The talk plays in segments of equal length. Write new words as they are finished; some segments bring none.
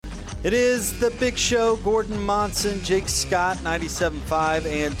It is the Big Show. Gordon Monson, Jake Scott, 97.5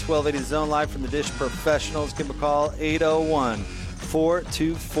 and 1280 Zone, live from the Dish Professionals. Give them a call,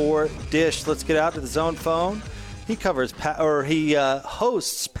 801-424-DISH. Let's get out to the Zone phone. He covers, he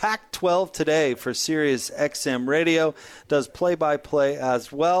hosts Pac-12 Today for Sirius XM Radio, does play-by-play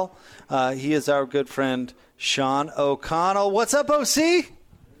as well. He is our good friend, Sean O'Connell. What's up, OC?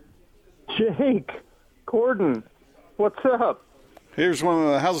 Jake, Gordon, what's up? Here's one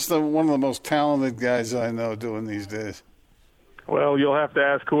of the most talented guys I know doing these days. Well, you'll have to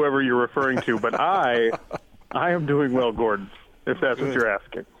ask whoever you're referring to, but I am doing well, Gordon, if that's what you're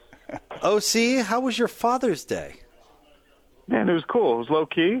asking. OC, how was your Father's Day? Man, it was cool. It was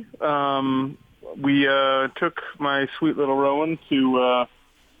low-key. We took my sweet little Rowan to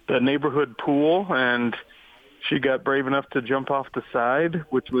the neighborhood pool, and she got brave enough to jump off the side,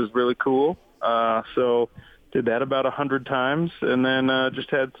 which was really cool. So did that about 100 times, and then just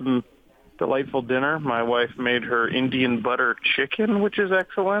had some delightful dinner. My wife made her Indian butter chicken, which is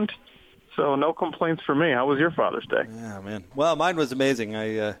excellent. So no complaints for me. How was your Father's Day? Yeah, man. Well, mine was amazing.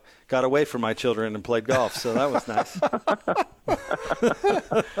 I got away from my children and played golf, so that was nice.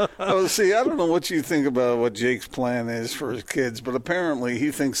 Oh, see, I don't know what you think about what Jake's plan is for his kids, but apparently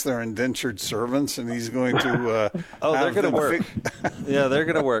he thinks they're indentured servants, and he's going to they're going to work. Yeah, they're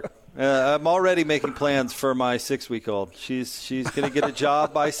going to work. I'm already making plans for my 6-week-old. She's going to get a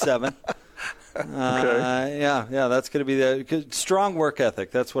job by 7. Okay. Yeah, that's going to be the strong work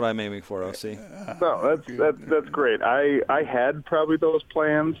ethic. That's what I'm aiming for, OC. No, that's great. I had probably those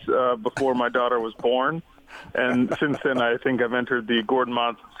plans before my daughter was born, and since then I think I've entered the Gordon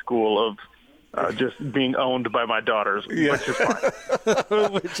Monson school of just being owned by my daughters, which is fine.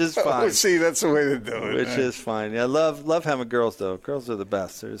 Which is fine. See, that's the way to do it. Which is fine. Yeah, love having girls, though. Girls are the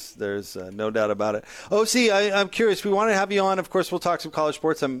best. There's no doubt about it. OC, I'm curious. We want to have you on. Of course, we'll talk some college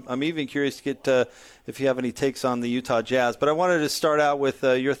sports. I'm even curious to get if you have any takes on the Utah Jazz. But I wanted to start out with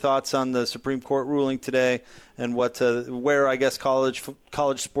your thoughts on the Supreme Court ruling today and where I guess college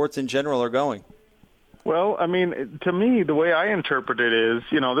sports in general are going. Well, I mean, to me, the way I interpret it is,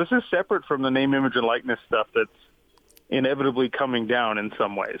 this is separate from the name, image, and likeness stuff that's inevitably coming down in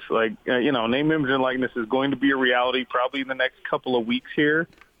some ways. Like, name, image, and likeness is going to be a reality probably in the next couple of weeks here.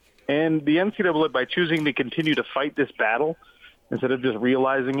 And the NCAA, by choosing to continue to fight this battle, instead of just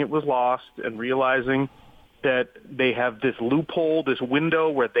realizing it was lost and realizing that they have this loophole, this window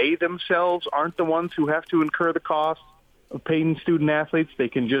where they themselves aren't the ones who have to incur the cost of paying student athletes, they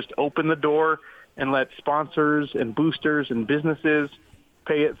can just open the door and let sponsors and boosters and businesses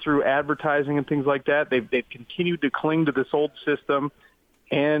pay it through advertising and things like that. They've continued to cling to this old system.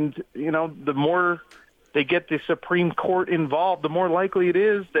 And, the more they get the Supreme Court involved, the more likely it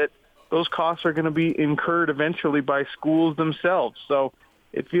is that those costs are going to be incurred eventually by schools themselves. So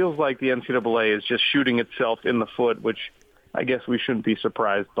it feels like the NCAA is just shooting itself in the foot, which I guess we shouldn't be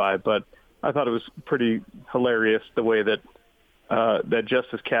surprised by. But I thought it was pretty hilarious the way that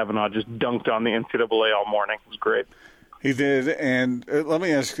Justice Kavanaugh just dunked on the NCAA all morning. It was great. He did, and let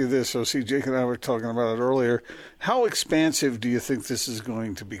me ask you this. So, see, Jake and I were talking about it earlier. How expansive do you think this is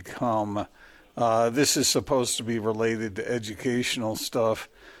going to become? This is supposed to be related to educational stuff,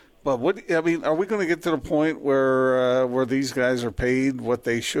 but are we going to get to the point where these guys are paid what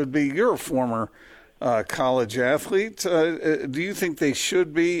they should be? You're a former college athlete. Do you think they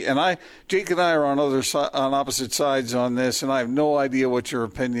should be? And Jake and I are on opposite sides on this, and I have no idea what your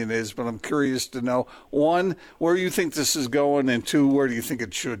opinion is, but I'm curious to know, one, where you think this is going, and two, where do you think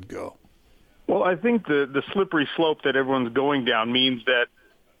it should go? Well, I think the slippery slope that everyone's going down means that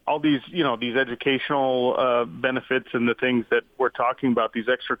all these, these educational benefits and the things that we're talking about, these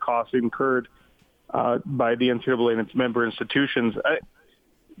extra costs incurred by the NCAA and its member institutions,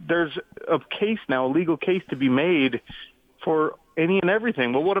 there's a case now, a legal case to be made for any and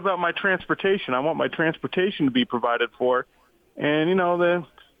everything. Well, what about my transportation? I want my transportation to be provided for. And, the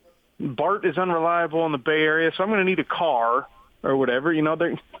BART is unreliable in the Bay Area, so I'm going to need a car or whatever,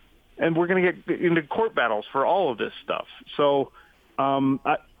 and we're going to get into court battles for all of this stuff. So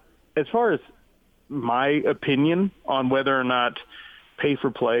as far as my opinion on whether or not pay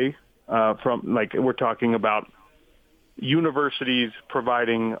for play we're talking about universities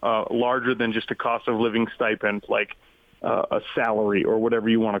providing larger than just a cost of living stipend, like a salary or whatever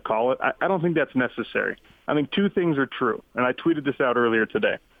you want to call it. I don't think that's necessary. I think two things are true, and I tweeted this out earlier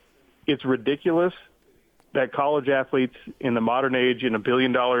today. It's ridiculous that college athletes in the modern age in a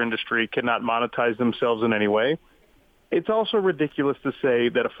billion-dollar industry cannot monetize themselves in any way. It's also ridiculous to say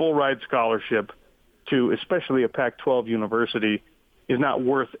that a full-ride scholarship to especially a Pac-12 university is not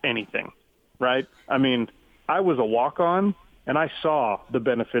worth anything, right? I mean, I was a walk-on and I saw the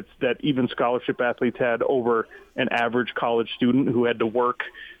benefits that even scholarship athletes had over an average college student who had to work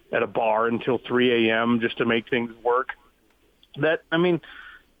at a bar until 3 a.m. just to make things work.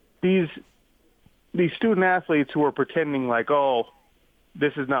 These student athletes who are pretending like, oh,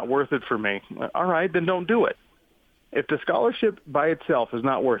 this is not worth it for me. All right, then don't do it. If the scholarship by itself is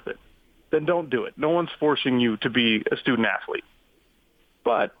not worth it, then don't do it. No one's forcing you to be a student athlete.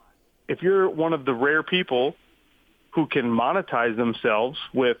 But if you're one of the rare people who can monetize themselves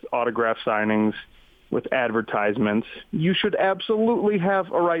with autograph signings, with advertisements, you should absolutely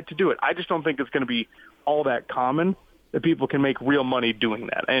have a right to do it. I just don't think it's going to be all that common that people can make real money doing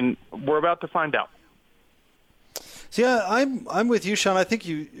that. And we're about to find out. So yeah, I'm with you, Sean. I think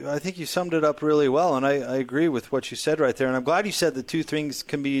you summed it up really well, and I agree with what you said right there. And I'm glad you said the two things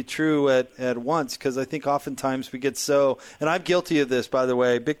can be true at once, because I think oftentimes we get so, and I'm guilty of this, by the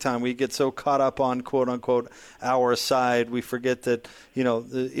way, big time. We get so caught up on quote unquote our side, we forget that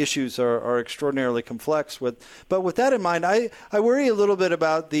the issues are extraordinarily complex. But with that in mind, I worry a little bit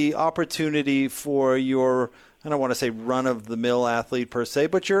about the opportunity for your, I don't want to say run-of-the-mill athlete per se,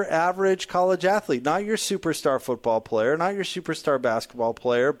 but your average college athlete, not your superstar football player, not your superstar basketball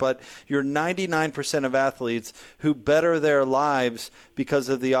player, but your 99% of athletes who better their lives because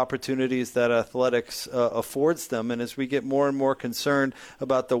of the opportunities that athletics affords them. And as we get more and more concerned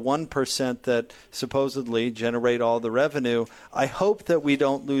about the 1% that supposedly generate all the revenue, I hope that we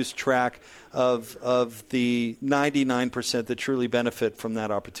don't lose track of the 99% that truly benefit from that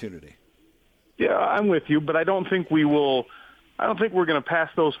opportunity. Yeah, I'm with you, but I don't think we will. I don't think we're going to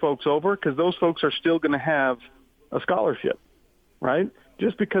pass those folks over, because those folks are still going to have a scholarship, right?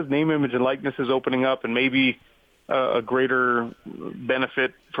 Just because name, image, and likeness is opening up, and maybe a greater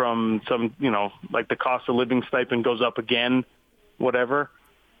benefit from some, like the cost of living stipend goes up again, whatever.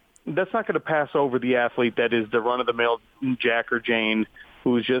 That's not going to pass over the athlete that is the run-of-the-mill Jack or Jane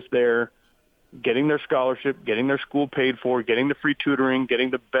who's just there, getting their scholarship, getting their school paid for, getting the free tutoring,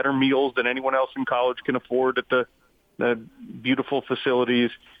 getting the better meals than anyone else in college can afford at the beautiful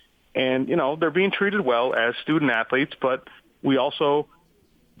facilities. And, they're being treated well as student athletes, but we also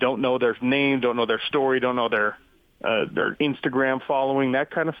don't know their name, don't know their story, don't know their Instagram following, that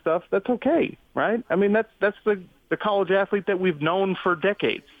kind of stuff. That's okay, right? I mean, that's the college athlete that we've known for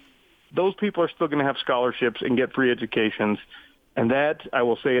decades. Those people are still going to have scholarships and get free educations. And that, I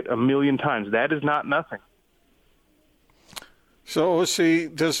will say it a million times, that is not nothing. So, see,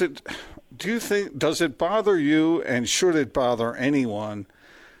 does it bother you, and should it bother anyone,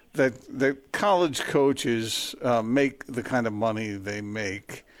 that college coaches make the kind of money they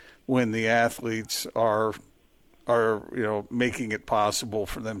make when the athletes are making it possible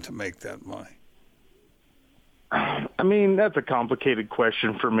for them to make that money? I mean, that's a complicated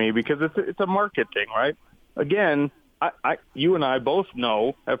question for me, because it's a market thing, right? Again, you and I both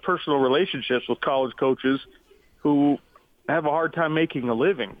have personal relationships with college coaches who have a hard time making a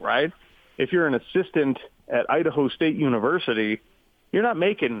living, right? If you're an assistant at Idaho State University, you're not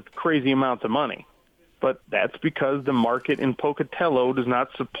making crazy amounts of money. But that's because the market in Pocatello does not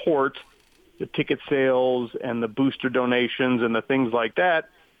support the ticket sales and the booster donations and the things like that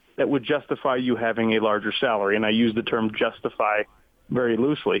would justify you having a larger salary. And I use the term justify very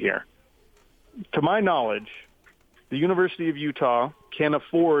loosely here. To my knowledge, the University of Utah can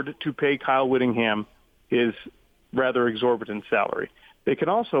afford to pay Kyle Whittingham his rather exorbitant salary. They can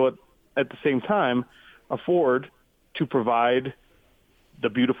also, at the same time, afford to provide the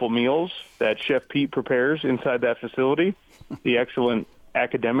beautiful meals that Chef Pete prepares inside that facility, the excellent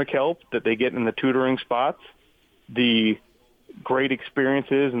academic help that they get in the tutoring spots, the great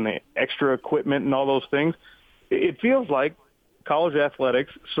experiences and the extra equipment and all those things. It feels like college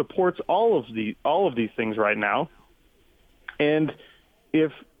athletics supports all of these things right now. And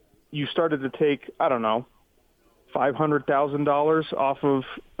if you started to take, I don't know, $500,000 off of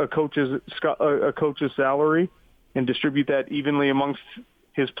a coach's salary and distribute that evenly amongst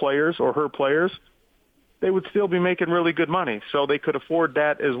his players or her players, they would still be making really good money. So they could afford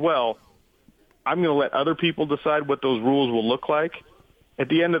that as well. I'm going to let other people decide what those rules will look like. At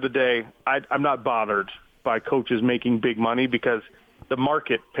the end of the day, I'm not bothered by coaches making big money, because the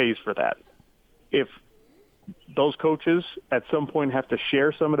market pays for that. If those coaches at some point have to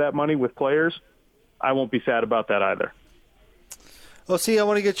share some of that money with players, I won't be sad about that either. OC, I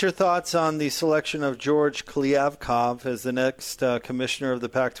want to get your thoughts on the selection of George Kliavkov as the next commissioner of the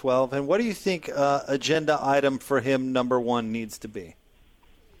Pac-12. And what do you think agenda item for him number one needs to be?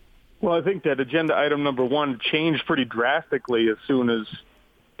 Well, I think that agenda item number one changed pretty drastically as soon as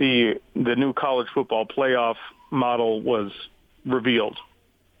the new college football playoff model was revealed.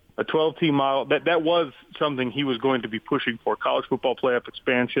 a 12-team model, that was something he was going to be pushing for, college football playoff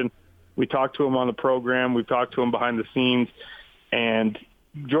expansion. We talked to him on the program. We've talked to him behind the scenes. And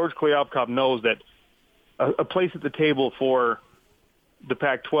George Kliavkoff knows that a place at the table for the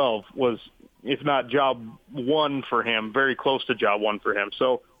Pac-12 was, if not job one for him, very close to job one for him.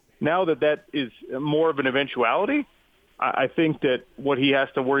 So now that is more of an eventuality, I think that what he has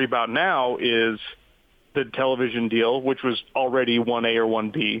to worry about now is the television deal, which was already 1A or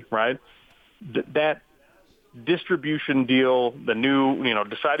 1B, right? That distribution deal, the new,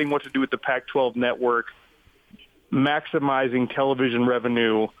 deciding what to do with the Pac-12 network, maximizing television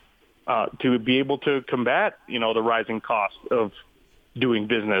revenue to be able to combat, the rising cost of doing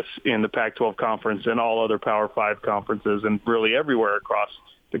business in the Pac-12 conference and all other Power 5 conferences and really everywhere across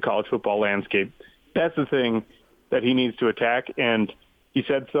the college football landscape. That's the thing that he needs to attack, and he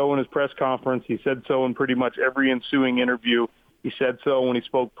said so in his press conference. He said so in pretty much every ensuing interview. He said so when he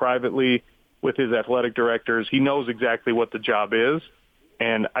spoke privately with his athletic directors. He knows exactly what the job is,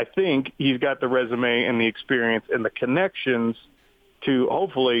 and I think he's got the resume and the experience and the connections to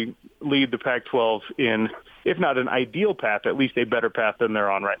hopefully lead the Pac-12 in, if not an ideal path, at least a better path than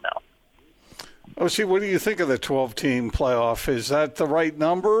they're on right now. OC, what do you think of the 12-team playoff? Is that the right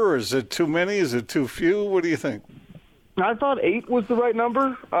number? Is it too many? Is it too few? What do you think? I thought 8 was the right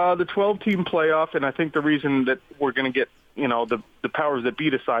number, the 12-team playoff, and I think the reason that we're going to get, the powers that be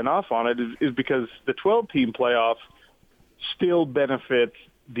to sign off on it is because the 12-team playoff still benefits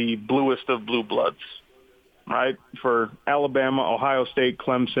the bluest of blue bloods, right? For Alabama, Ohio State,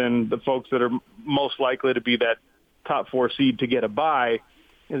 Clemson, the folks that are most likely to be that top 4 seed to get a bye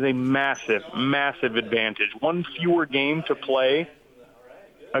is a massive, massive advantage. One fewer game to play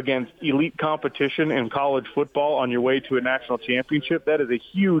against elite competition in college football on your way to a national championship, that is a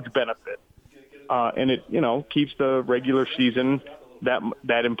huge benefit. And it, keeps the regular season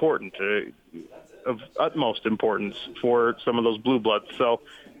that important, of utmost importance for some of those blue bloods. So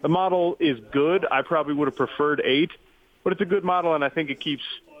the model is good. I probably would have preferred 8, but it's a good model, and I think it keeps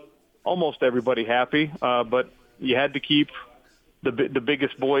almost everybody happy. But you had to keep the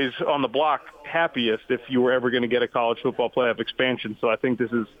biggest boys on the block happiest if you were ever going to get a college football playoff expansion. So I think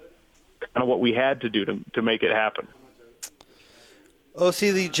this is kind of what we had to do to make it happen. OC,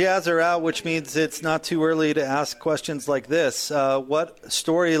 the Jazz are out, which means it's not too early to ask questions like this. What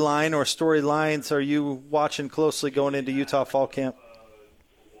storyline or storylines are you watching closely going into Utah fall camp?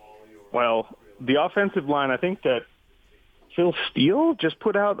 Well, the offensive line, I think that Phil Steele just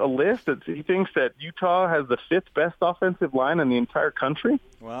put out a list that he thinks that Utah has the 5th best offensive line in the entire country.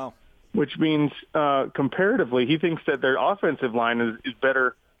 Wow. Which means comparatively, he thinks that their offensive line is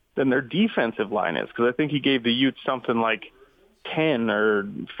better than their defensive line is, because I think he gave the Utes something like 10 or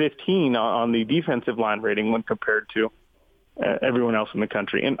 15 on the defensive line rating when compared to everyone else in the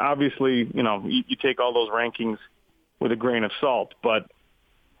country. And obviously, you take all those rankings with a grain of salt, but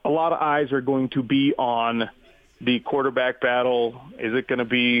a lot of eyes are going to be on the quarterback battle. Is it going to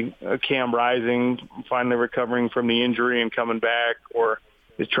be Cam Rising finally recovering from the injury and coming back, or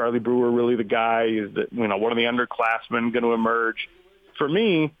is Charlie Brewer really the guy? Is that one of the underclassmen going to emerge? For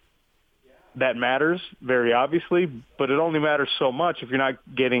me, that matters very obviously, but it only matters so much if you're not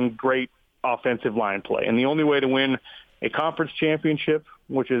getting great offensive line play. And the only way to win a conference championship,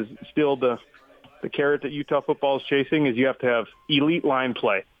 which is still the carrot that Utah football is chasing, is you have to have elite line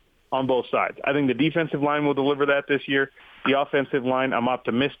play on both sides. I think the defensive line will deliver that this year. The offensive line, I'm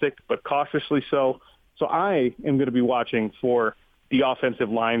optimistic, but cautiously so. So I am going to be watching for the offensive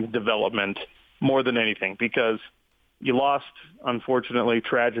line's development more than anything, because you lost, unfortunately,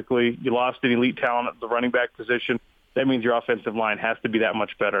 tragically, you lost an elite talent at the running back position. That means your offensive line has to be that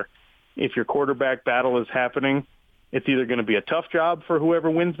much better. If your quarterback battle is happening, it's either going to be a tough job for whoever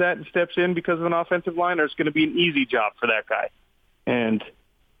wins that and steps in because of an offensive line, or it's going to be an easy job for that guy. And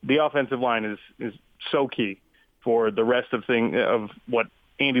the offensive line is so key for the rest of what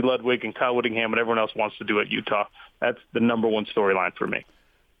Andy Ludwig and Kyle Whittingham and everyone else wants to do at Utah. That's the number one storyline for me.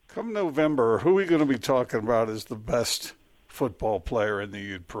 Come November, who are we going to be talking about as the best football player in the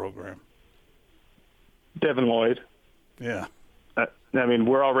Ute program? Devin Lloyd. Yeah.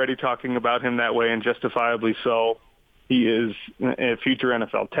 We're already talking about him that way, and justifiably so. He is a future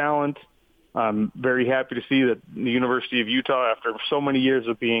NFL talent. I'm very happy to see that the University of Utah, after so many years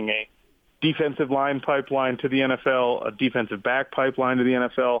of being a defensive line pipeline to the NFL, a defensive back pipeline to the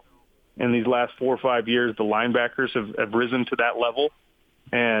NFL, in these last 4 or 5 years, the linebackers have risen to that level.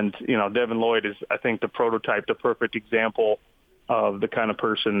 And, Devin Lloyd is, I think, the prototype, the perfect example of the kind of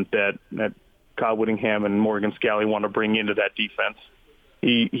person that Kyle Whittingham and Morgan Scalley want to bring into that defense.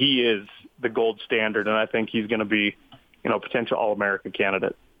 He is the gold standard, and I think he's going to be, potential All-America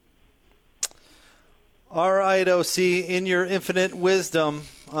candidate. All right, OC, in your infinite wisdom,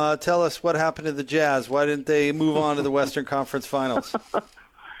 tell us what happened to the Jazz. Why didn't they move on to the Western Conference Finals?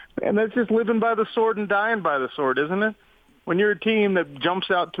 And that's just living by the sword and dying by the sword, isn't it? When you're a team that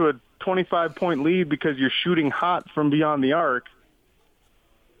jumps out to a 25-point lead because you're shooting hot from beyond the arc,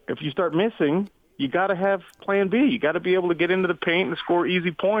 if you start missing, you got to have plan B. You got to be able to get into the paint and score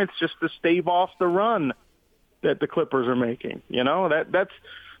easy points just to stave off the run that the Clippers are making. You know, that's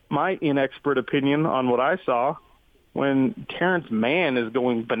my inexpert opinion on what I saw. When Terrence Mann is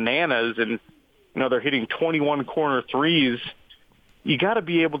going bananas and, they're hitting 21 corner threes, you got to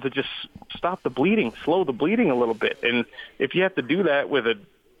be able to just stop the bleeding, slow the bleeding a little bit. And if you have to do that with an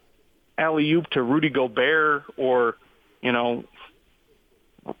alley-oop to Rudy Gobert or,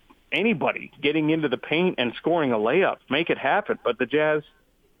 anybody getting into the paint and scoring a layup, make it happen. But the Jazz,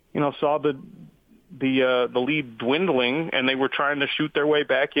 saw the lead dwindling, and they were trying to shoot their way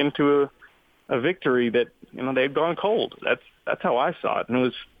back into a victory that, they'd gone cold. That's how I saw it.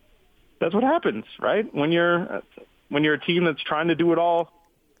 And that's what happens, right? When you're a team that's trying to do it all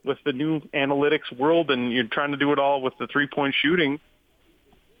with the new analytics world and you're trying to do it all with the three-point shooting,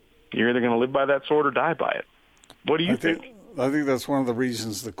 you're either going to live by that sword or die by it. What do you think? I think that's one of the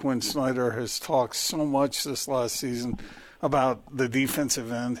reasons that Quinn Snyder has talked so much this last season about the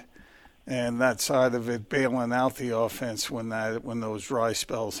defensive end and that side of it, bailing out the offense when those dry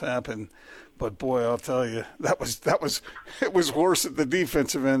spells happen. But boy, I'll tell you, it was worse at the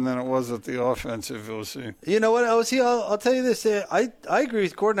defensive end than it was at the offensive. We'll see. You know what, OC? I'll tell you this. I agree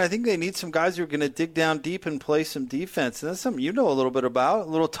with Gordon. I think they need some guys who are going to dig down deep and play some defense. And that's something you know a little bit about. A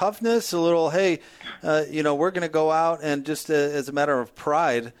little toughness, a little, hey, we're going to go out and just as a matter of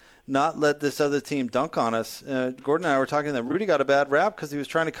pride, not let this other team dunk on us. Gordon and I were talking that Rudy got a bad rap because he was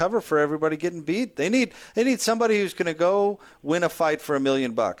trying to cover for everybody getting beat. They need somebody who's going to go win a fight for $1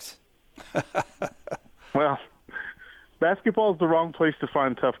 million. Well, basketball is the wrong place to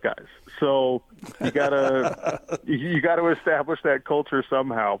find tough guys. So you gotta establish that culture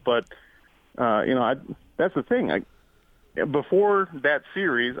somehow. But that's the thing. Before that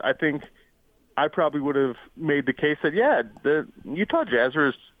series, I think I probably would have made the case that the Utah Jazz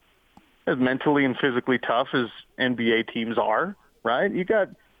are as mentally and physically tough as NBA teams are. Right? You got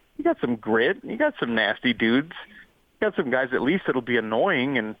some grit. You got some nasty dudes. You got some guys at least that'll be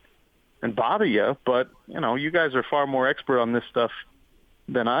annoying and bother you, but, you guys are far more expert on this stuff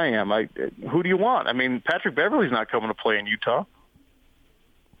than I am. Who do you want? I mean, Patrick Beverley's not coming to play in Utah.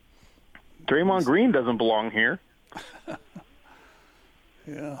 Draymond Green doesn't belong here.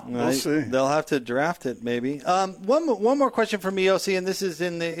 Yeah, we'll see. They'll have to draft it, maybe. One more question for me, OC, and this is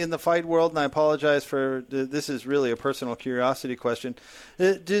in the fight world, and I apologize for this is really a personal curiosity question.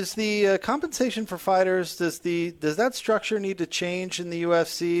 Does the compensation for fighters does that structure need to change in the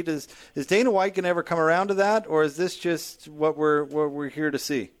UFC? Is Dana White going to ever come around to that, or is this just what we're here to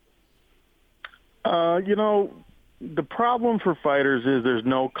see? The problem for fighters is there's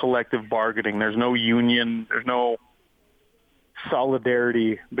no collective bargaining, there's no union, there's no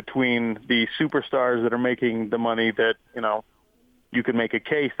solidarity between the superstars that are making the money that, you can make a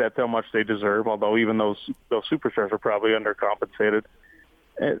case that's how much they deserve, although even those superstars are probably undercompensated.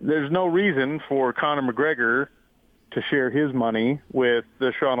 There's no reason for Conor McGregor to share his money with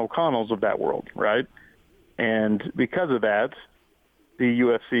the Sean O'Connells of that world, right? And because of that, the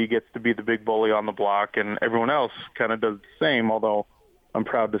UFC gets to be the big bully on the block, and everyone else kind of does the same, although I'm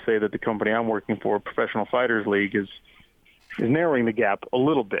proud to say that the company I'm working for, Professional Fighters League, is narrowing the gap a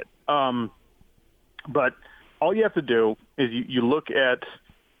little bit. But all you have to do is you look at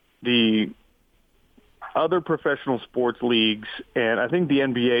the other professional sports leagues, and I think the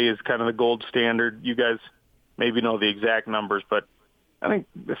NBA is kind of the gold standard. You guys maybe know the exact numbers, but I think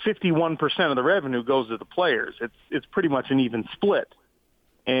 51% of the revenue goes to the players. It's pretty much an even split.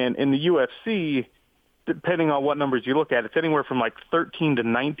 And in the UFC, depending on what numbers you look at, it's anywhere from like 13 to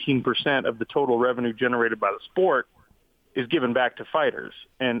 19% of the total revenue generated by the sport is given back to fighters.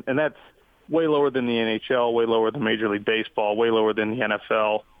 And that's way lower than the NHL, way lower than Major League Baseball, way lower than the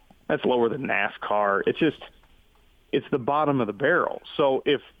NFL. That's lower than NASCAR. It's the bottom of the barrel. So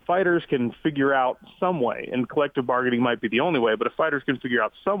if fighters can figure out some way, and collective bargaining might be the only way, but if fighters can figure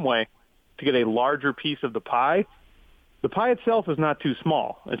out some way to get a larger piece of the pie itself is not too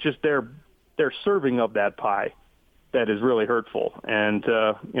small. It's just their serving of that pie that is really hurtful. And,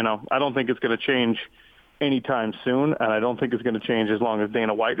 I don't think it's going to change anytime soon, and I don't think it's going to change as long as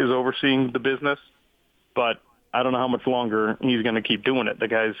Dana White is overseeing the business. But I don't know how much longer he's going to keep doing it. The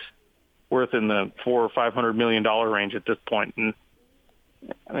guy's worth in the $400 or $500 million range at this point, and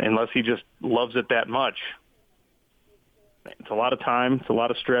unless he just loves it that much, it's a lot of time, it's a lot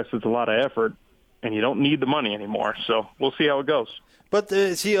of stress, it's a lot of effort, and you don't need the money anymore. So we'll see how it goes. But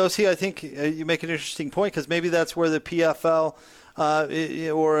OC, I think you make an interesting point, because maybe that's where the PFL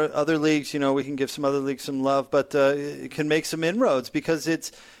or other leagues, we can give some other leagues some love, but it can make some inroads, because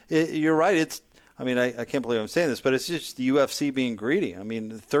you're right. I can't believe I'm saying this, but it's just the UFC being greedy.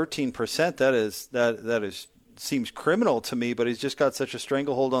 13%, that is seems criminal to me, but he's just got such a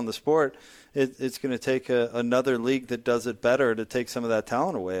stranglehold on the sport. It's going to take another league that does it better to take some of that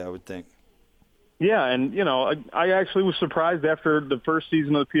talent away, I would think. Yeah, and, I actually was surprised after the first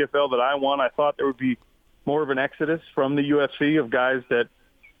season of the PFL that I won. I thought there would be more of an exodus from the UFC of guys that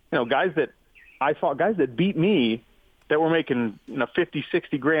I fought, guys that beat me, that were making 50,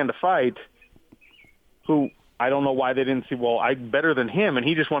 60 grand a fight, who I don't know why they didn't see, well, I'm better than him, and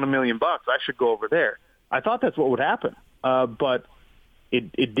he just won $1 million. I should go over there. I thought that's what would happen, but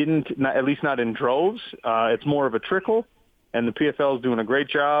it didn't, at least not in droves. It's more of a trickle. And the PFL is doing a great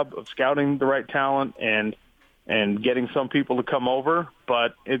job of scouting the right talent and getting some people to come over.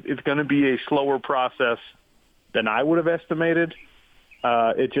 But it's going to be a slower process than I would have estimated.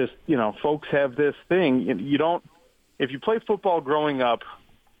 It just, folks have this thing. If you play football growing up,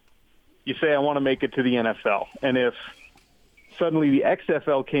 you say, I want to make it to the NFL. And if suddenly the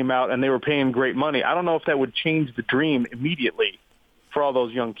XFL came out and they were paying great money, I don't know if that would change the dream immediately for all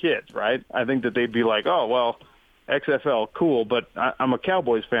those young kids, right? I think that they'd be like, oh, well, XFL, cool, but I'm a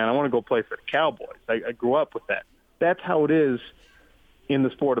Cowboys fan. I want to go play for the Cowboys. I grew up with that. That's how it is in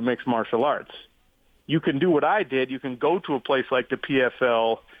the sport of mixed martial arts. You can do what I did. You can go to a place like the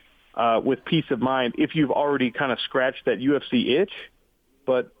PFL with peace of mind if you've already kind of scratched that UFC itch.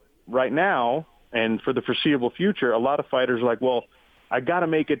 But right now, and for the foreseeable future, a lot of fighters are like, well, I got to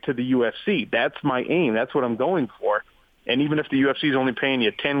make it to the UFC. That's my aim. That's what I'm going for. And even if the UFC is only paying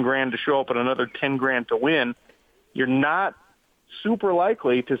you $10,000 to show up and another $10,000 to win, you're not super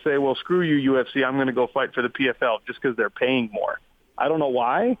likely to say, well, screw you, UFC, I'm going to go fight for the PFL just because they're paying more. I don't know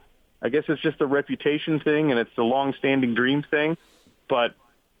why. I guess it's just a reputation thing and it's the long-standing dream thing. But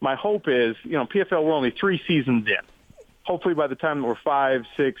my hope is, PFL, we're only 3 seasons in. Hopefully by the time that we're 5,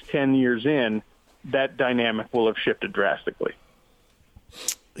 6, 10 years in, that dynamic will have shifted drastically.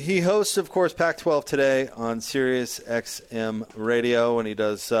 He hosts, of course, Pac-12 Today on Sirius XM Radio, and he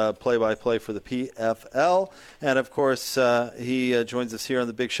does play-by-play for the PFL. And, of course, he joins us here on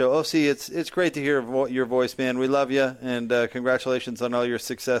the Big Show. OC, it's great to hear your voice, man. We love you, and congratulations on all your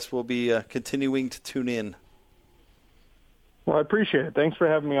success. We'll be continuing to tune in. Well, I appreciate it. Thanks for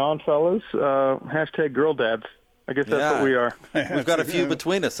having me on, fellas. Hashtag girl dads. I guess that's what we are. We've got a few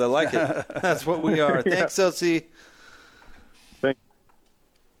between us. I like it. That's what we are. Thanks, OC.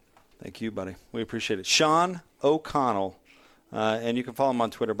 Thank you, buddy. We appreciate it. Sean O'Connell, and you can follow him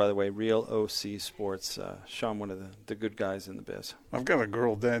on Twitter, by the way, Real OC Sports. Sean, one of the good guys in the biz. I've got a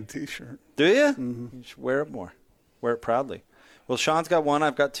girl dad T-shirt. Do you? Mm-hmm. You should wear it more. Wear it proudly. Well, Sean's got 1,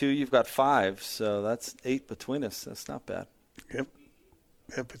 I've got 2, you've got 5, so that's 8 between us. That's not bad. Yep,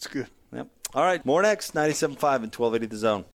 it's good. Yep. All right, more next, 97.5 and 1280 The Zone.